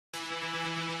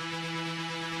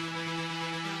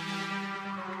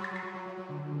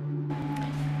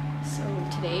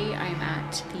Today I'm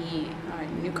at the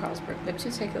New Carlsberg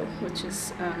Bibliothek, which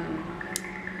is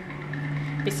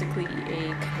basically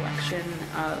a collection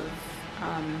of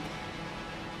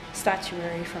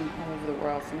statuary from all over the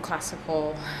world, from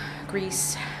classical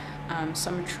Greece,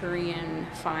 some Etrurian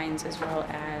finds, as well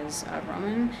as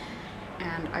Roman.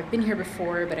 And I've been here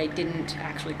before, but I didn't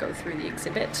actually go through the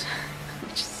exhibit,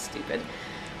 which is stupid.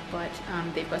 But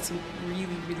they've got some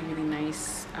really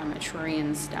nice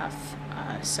Etrurian stuff,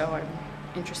 so I'm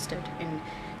interested in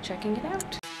checking it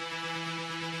out.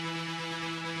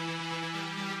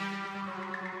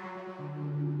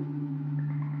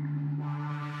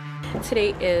 Today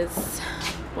is,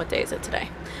 what day is it today?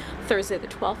 Thursday the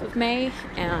 12th of May,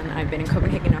 and I've been in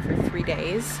Copenhagen now for 3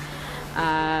 days.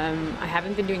 I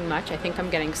haven't been doing much. I think I'm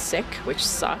getting sick, which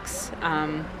sucks.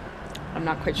 I'm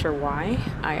not quite sure why.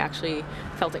 I actually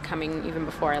felt it coming even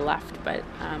before I left, but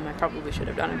I probably should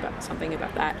have done something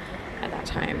about that at that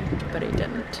time, but I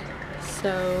didn't.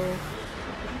 So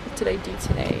what did I do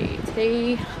today?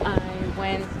 Today I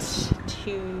went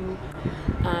to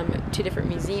 2 different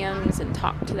museums and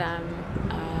talked to them,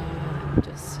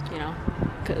 just, you know,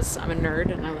 because I'm a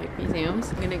nerd and I like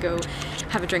museums. I'm gonna go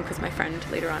have a drink with my friend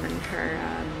later on, and her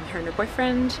and her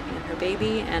boyfriend and her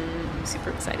baby, and I'm super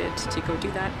excited to go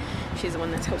do that. She's the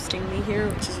one that's hosting me here,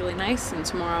 which is really nice, and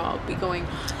tomorrow I'll be going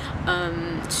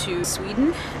to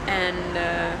Sweden,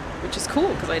 and which is cool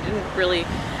because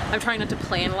I'm trying not to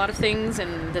plan a lot of things,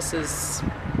 and this is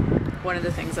one of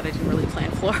the things that I didn't really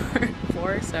plan for.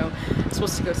 So I'm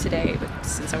supposed to go today, but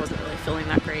since I wasn't really feeling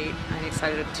that great, I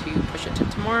decided to push it to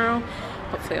tomorrow.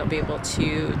 Hopefully I'll be able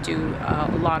to do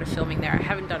a lot of filming there. I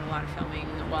haven't done a lot of filming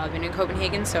while I've been in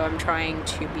Copenhagen, so I'm trying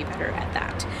to be better at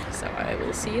that. So I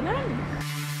will see you then.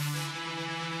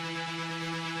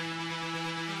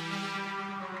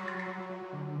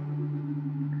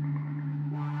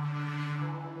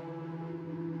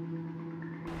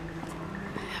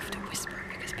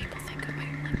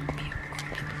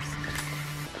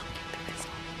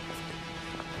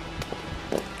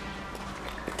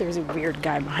 There's a weird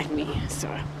guy behind me, so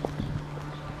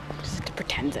just have to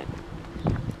pretend that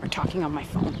we're talking on my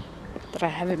phone that I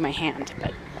have in my hand,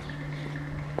 but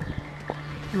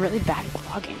I'm really bad at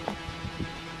vlogging.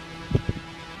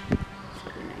 It's a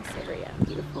really nice area,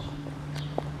 beautiful.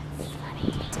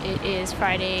 It is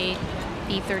Friday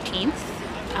the 13th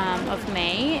of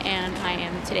May, and I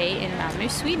am today in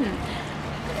Malmö, Sweden.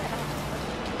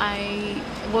 I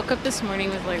woke up this morning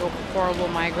with like a horrible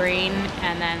migraine,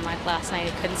 and then like last night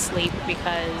I couldn't sleep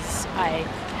because I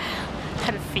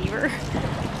had a fever.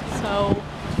 So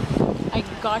I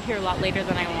got here a lot later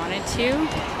than I wanted to,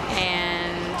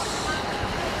 and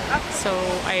so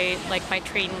my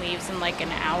train leaves in like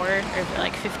an hour or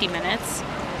like 50 minutes,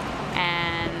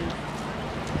 and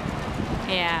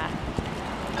yeah,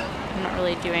 I'm not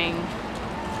really doing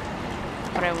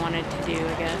what I wanted to do,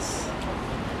 I guess.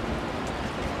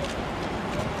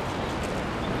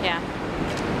 Yeah,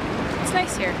 it's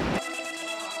nice here.